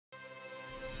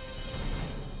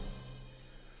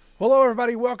Hello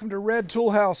everybody, welcome to Red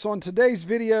Tool House. On today's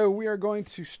video we are going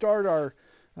to start our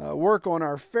work on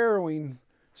our farrowing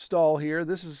stall here.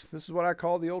 This is what I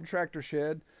call the old tractor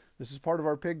shed. This is part of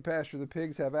our pig pasture. The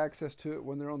pigs have access to it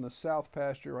when they're on the south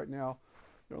pasture. Right now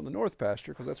they're on the north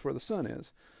pasture because that's where the sun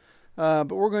is.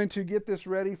 But we're going to get this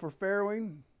ready for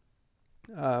farrowing.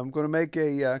 I'm going to make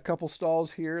a couple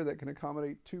stalls here that can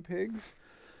accommodate 2 pigs.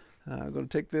 I'm going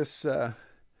to take this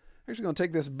actually going to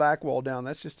take this back wall down.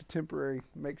 That's just a temporary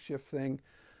makeshift thing.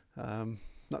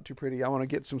 Not too pretty. I want to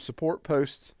get some support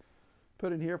posts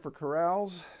put in here for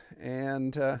corrals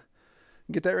and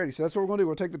get that ready. So that's what we're going to do.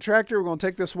 We'll take the tractor, we're going to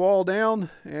take this wall down,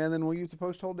 and then we'll use the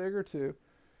post hole digger to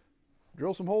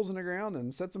drill some holes in the ground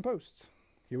and set some posts.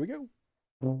 Here we go.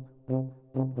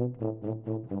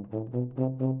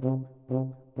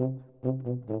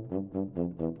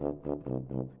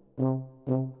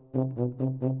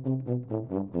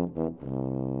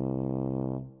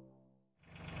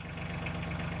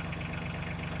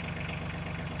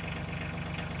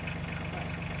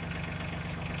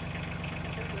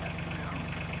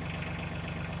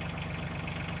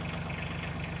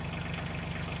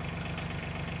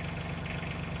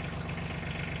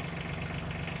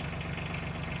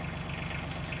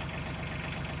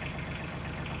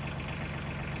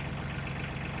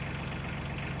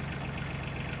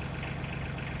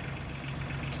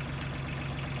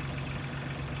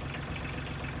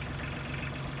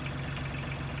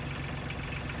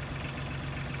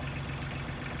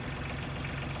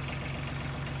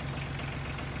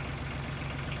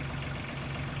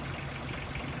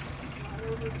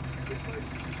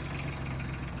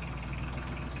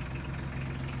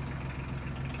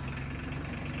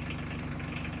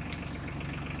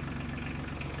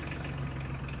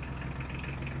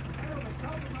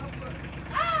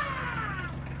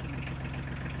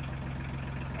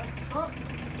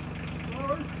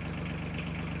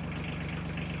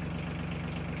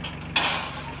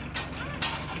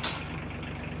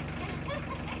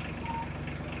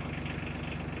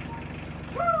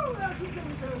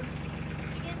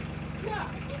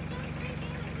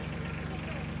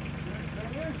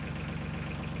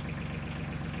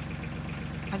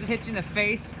 Has it hit you in the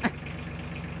face? Alright,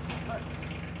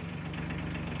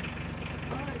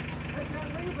 take that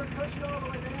lever and push it all the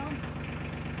way down.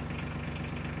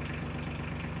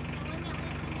 The one that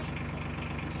lives in Mississippi.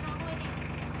 Push it all the way down.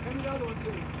 And the other one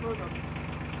too. Both of them.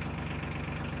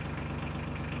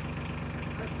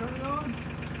 Alright, turn it on.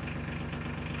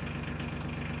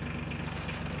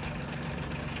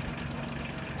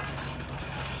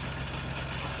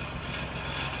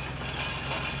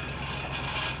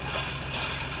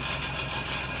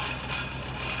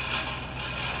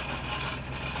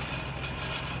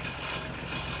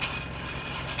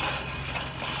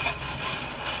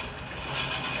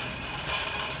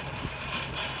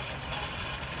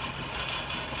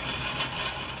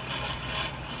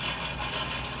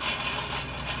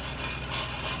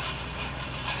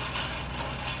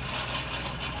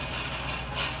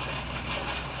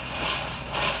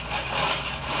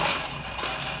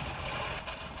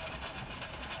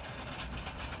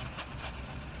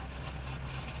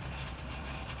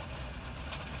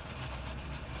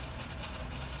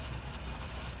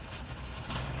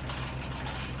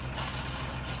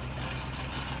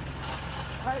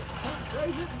 Alright,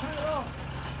 raise it and turn it off.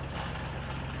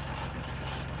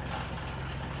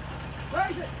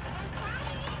 Raise it!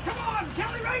 Come on,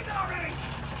 Kelly, raise it already!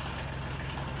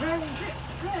 Raise it,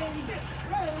 raise it,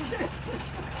 raise it!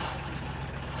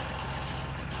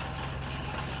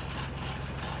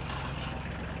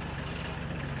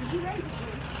 Did you raise it,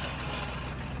 please?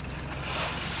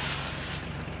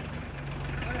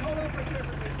 Alright, hold up right there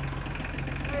for me.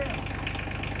 Yeah.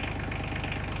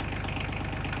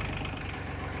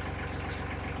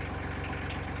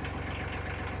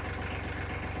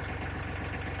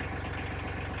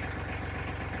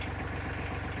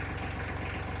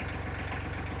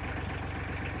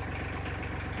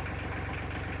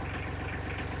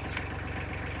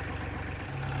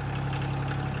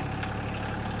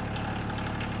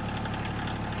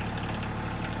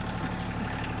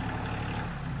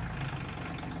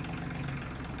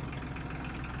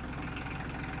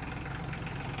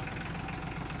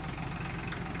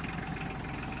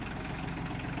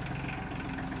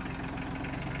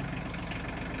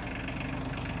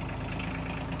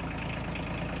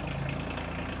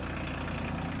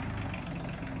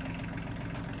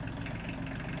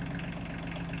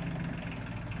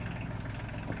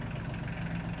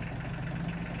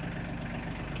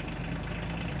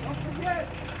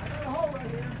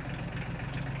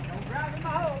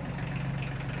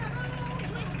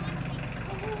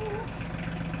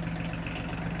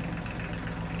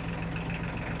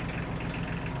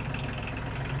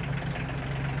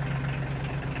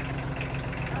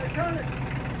 turn it.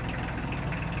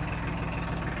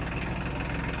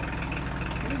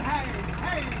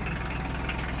 Hang.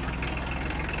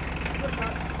 No, it's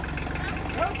not.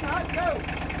 No, it's not. Go.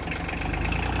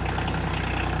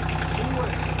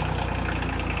 Anyway.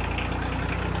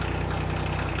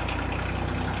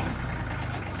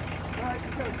 All right,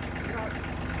 go.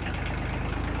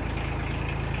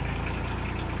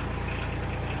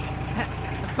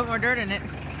 Put more dirt in it.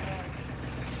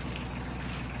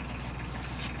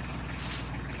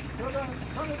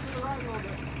 Turn it to the right a little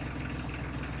bit.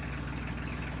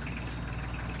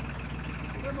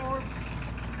 Good more.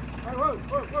 All right,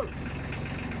 whoa.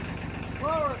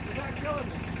 Slower, you're not killing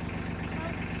me.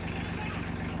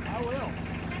 I will.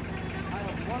 I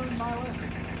have learned my lesson.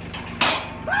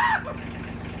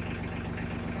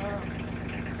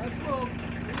 That's a little,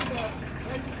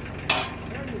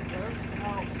 there you go.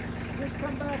 Now, just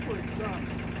come backwards some.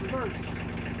 Reverse.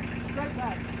 Straight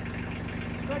back.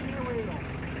 Straighten your wheel.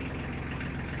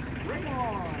 Right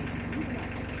on. Even up.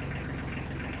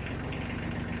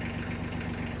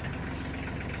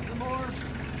 Some more.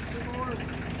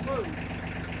 Move.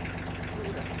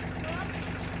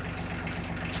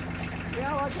 Yeah,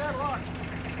 I like that a lot.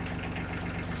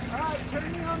 All right, turn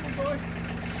me on, big boy.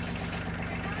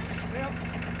 Yep.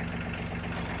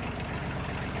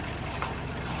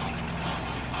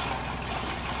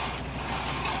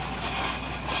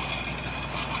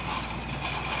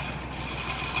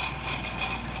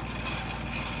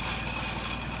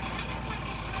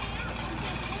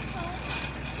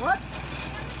 What?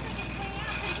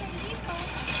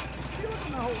 You look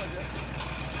in the hole like that.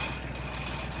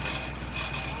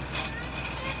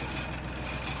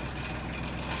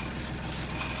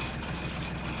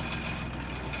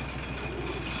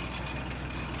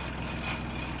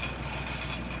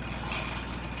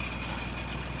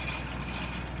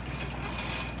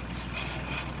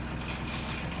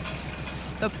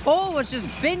 The pole was just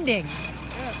bending.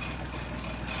 Yes.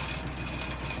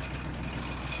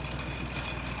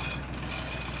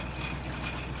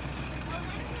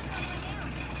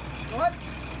 What?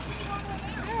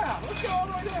 Yeah, let's go all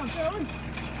the way down, shall we?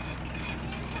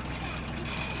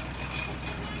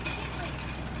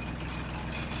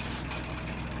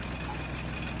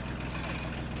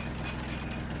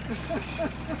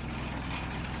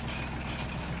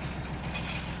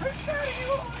 Whose side are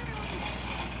you on?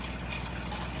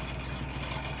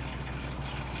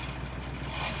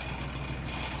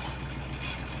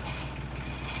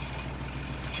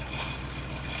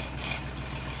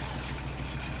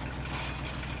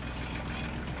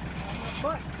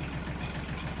 But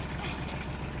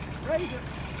raise it.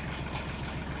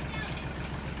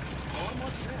 Oh, I'm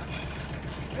watching that.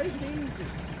 Raise it easy.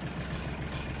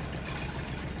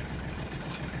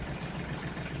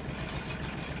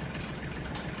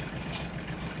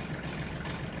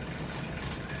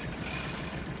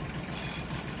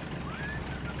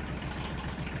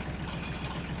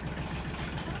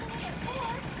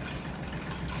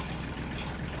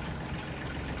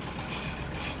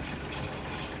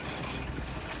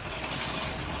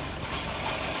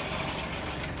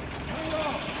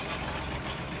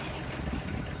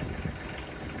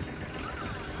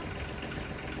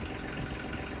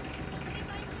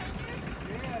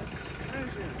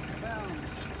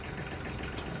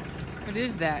 What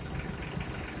is that?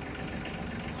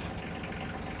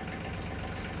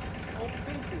 Old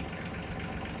fencing.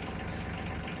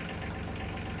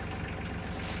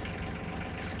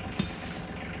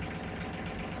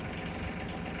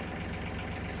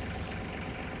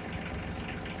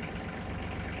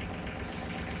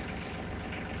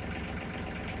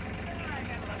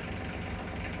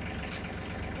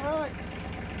 All right,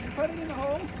 you put it in the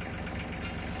hole.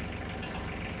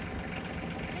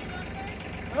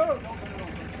 No, don't put it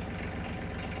on first.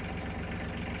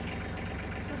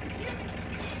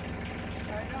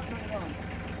 All right, now turn it on.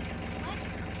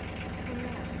 Turn it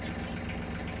on.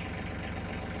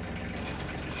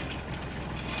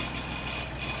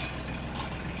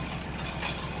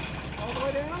 All the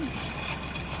way down.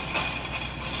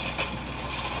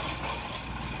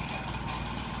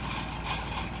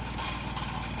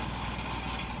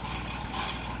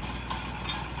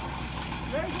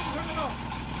 Raise it, turn it off.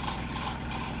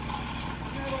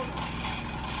 Turn that over.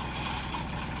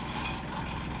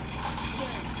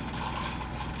 Okay.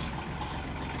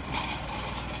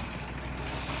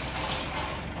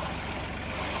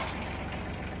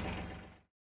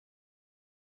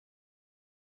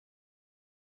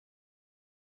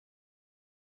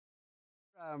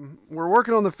 We're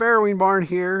working on the farrowing barn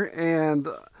here, and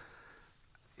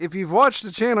if you've watched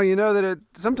the channel, you know that it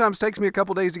sometimes takes me a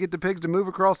couple days to get the pigs to move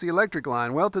across the electric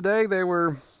line. Well, today they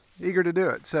were eager to do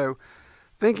it. So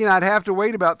thinking I'd have to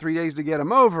wait about 3 days to get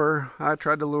them over, I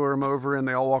tried to lure them over and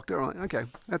they all walked over. I'm like, okay,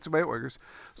 that's the way it works.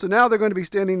 So now they're going to be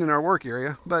standing in our work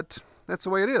area, but that's the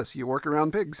way it is. You work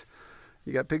around pigs.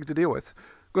 You got pigs to deal with.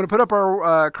 Going to put up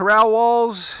our corral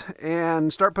walls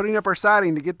and start putting up our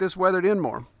siding to get this weathered in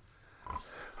more.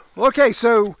 Okay,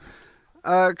 so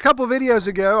a couple videos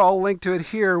ago, I'll link to it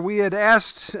here, we had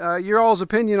asked your all's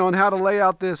opinion on how to lay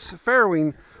out this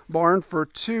farrowing barn for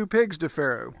 2 pigs to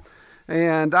farrow.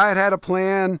 And I had a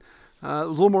plan. It was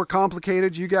a little more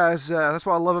complicated. You guys, that's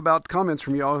what I love about comments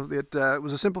from y'all. It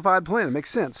was a simplified plan. It makes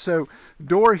sense. So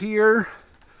door here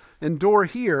and door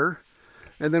here,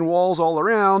 and then walls all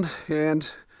around,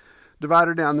 and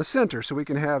divider down the center, so we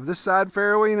can have this side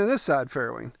farrowing and this side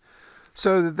farrowing.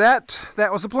 So that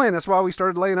was the plan. That's why we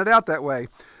started laying it out that way.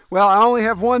 Well, I only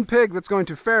have 1 pig that's going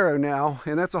to farrow now,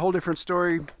 and that's a whole different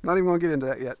story. Not even going to get into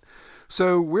that yet.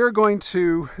 So we're going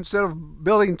to, instead of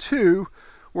building 2,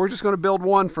 we're just going to build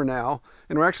 1 for now,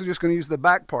 and we're actually just going to use the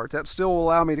back part. That still will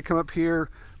allow me to come up here,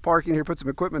 park in here, put some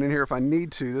equipment in here if I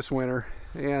need to this winter,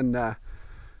 and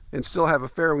still have a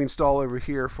farrowing stall over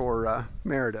here for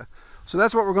Merida. So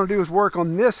that's what we're going to do, is work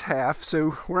on this half.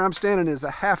 So where I'm standing is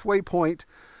the halfway point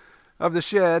of the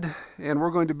shed, and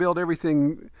we're going to build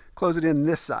everything, close it in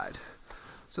this side.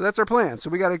 So that's our plan. So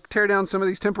we got to tear down some of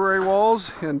these temporary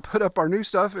walls and put up our new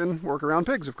stuff and work around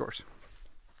pigs, of course.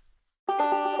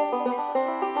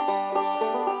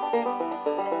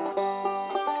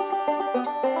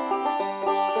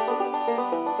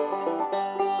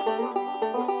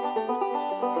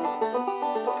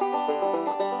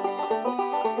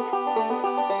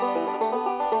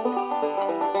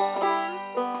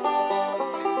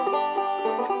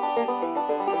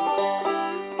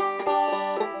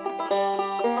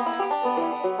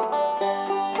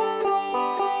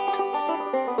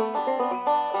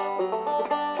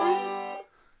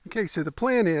 Okay, so the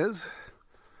plan is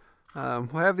we'll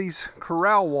have these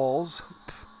corral walls,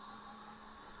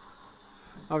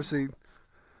 obviously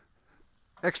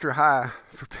extra high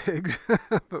for pigs,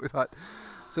 but we thought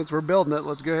since we're building it,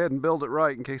 let's go ahead and build it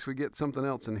right in case we get something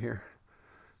else in here,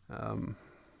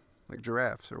 like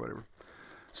giraffes or whatever.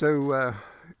 So I'm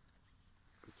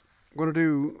going to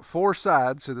do 4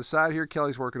 sides. So the side here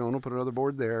Kelly's working on, we'll put another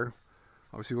board there.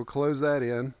 Obviously we'll close that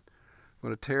in. I'm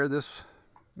going to tear this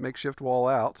makeshift wall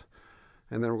out,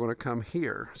 and then we're going to come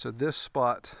here. So this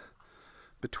spot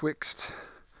betwixt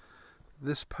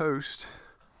this post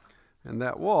and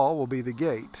that wall will be the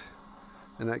gate,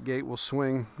 and that gate will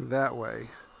swing that way,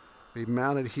 be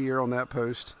mounted here on that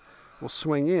post. We'll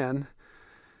swing in,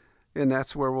 and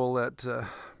that's where we'll let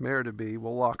Merida be.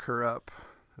 We'll lock her up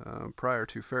prior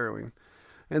to farrowing.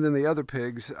 And then the other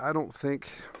pigs, I don't think,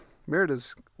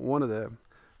 Merida's one of the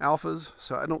alphas,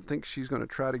 so I don't think she's going to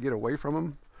try to get away from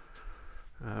them.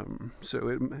 So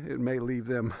it may leave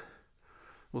them,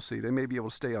 we'll see. They may be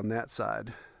able to stay on that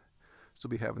side, still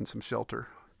be having some shelter.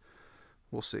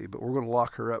 We'll see, but we're going to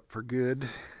lock her up for good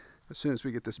as soon as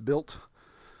we get this built,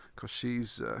 because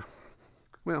she's,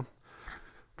 well,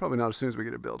 probably not as soon as we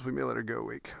get it built. We may let her go a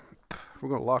week. We're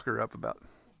going to lock her up about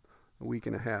a week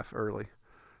and a half early,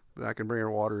 but I can bring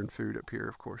her water and food up here,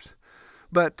 of course.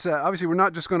 But obviously we're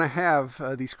not just going to have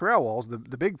these corral walls. The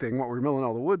big thing, what we're milling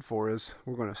all the wood for, is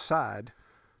we're going to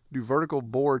do vertical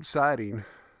board siding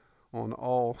on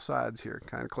all sides here,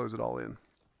 kind of close it all in.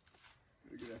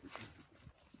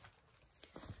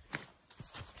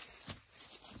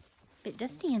 Bit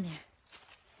dusty in there.